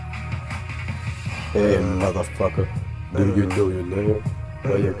Hey, motherfucker, do you nigga?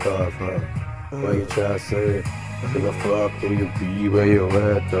 Where you come from? Where you try to say? Give a fuck who you be, where you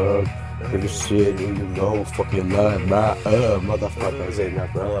at, dog? Give a shit who you know, fuck your life, my motherfuckers in the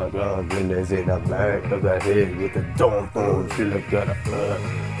front, windows in the back of the head with the dome, she look at a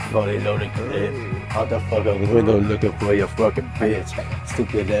fully loaded clip. Out the fucking window looking for your fucking bitch.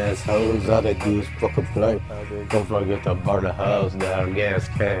 Stupid assholes, all they do is fucking play. Don't forget to burn the house down, gas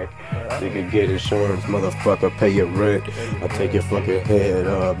can. Nigga get insurance, motherfucker, pay your rent. I take your fucking head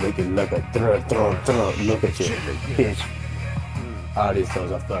up, make it like a thump. Look at you, bitch. All these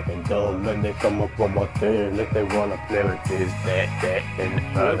songs are fucking dumb. Then they come up on my thing, if they wanna play with this, that, and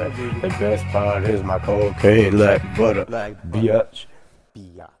the other. The best part is my cocaine like butter, bitch.